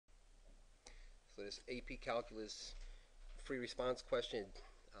for this AP Calculus free response question.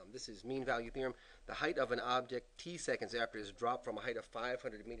 This is mean value theorem. The height of an object t seconds after is dropped from a height of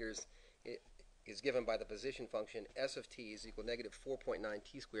 500 meters is given by the position function s of t is equal to negative 4.9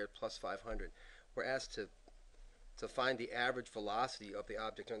 t squared plus 500. We're asked to find the average velocity of the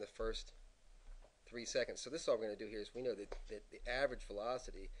object during the first 3 seconds. So this is all we're going to do here is we know that the average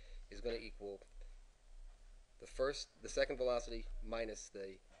velocity is going to equal the second velocity minus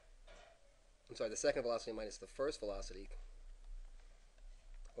the second velocity minus the first velocity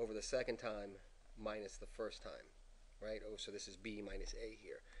over the second time minus the first time, right? Oh, so this is b minus a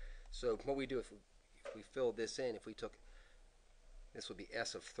here. So what we do if we fill this in, if we took, this would be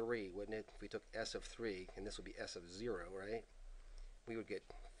s of 3, wouldn't it? If we took s of 3, and this would be s of 0, right? We would get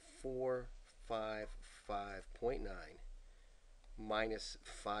 455.9 minus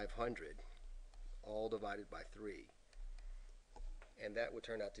 500, all divided by 3. And that would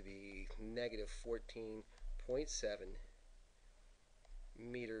turn out to be negative 14.7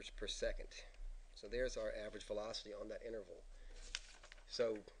 meters per second. So there's our average velocity on that interval.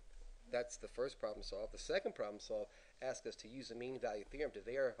 So that's the first problem solved. The second problem solved asks us to use the mean value theorem to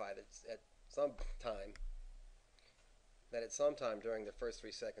verify that at some time during the first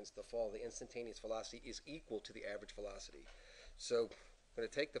 3 seconds the fall of the instantaneous velocity is equal to the average velocity. So I'm going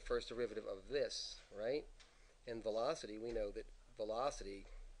to take the first derivative of this, right? And velocity, we know that velocity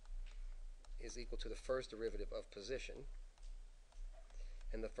is equal to the first derivative of position.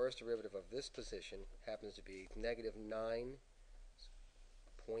 And the first derivative of this position happens to be negative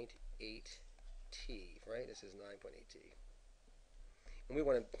 9.8 t, right? This is 9.8 t. And we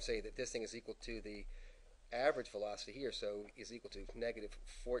want to say that this thing is equal to the average velocity here, so is equal to negative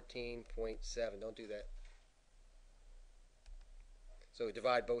 14.7. Don't do that. So we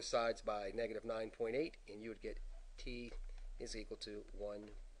divide both sides by negative 9.8, and you would get t is equal to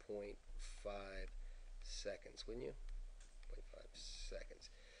 1.5 seconds, wouldn't you? 0.5 seconds.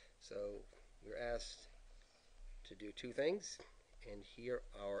 So we're asked to do 2 things, and here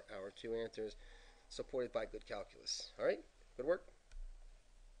are our 2 answers supported by good calculus. All right, good work.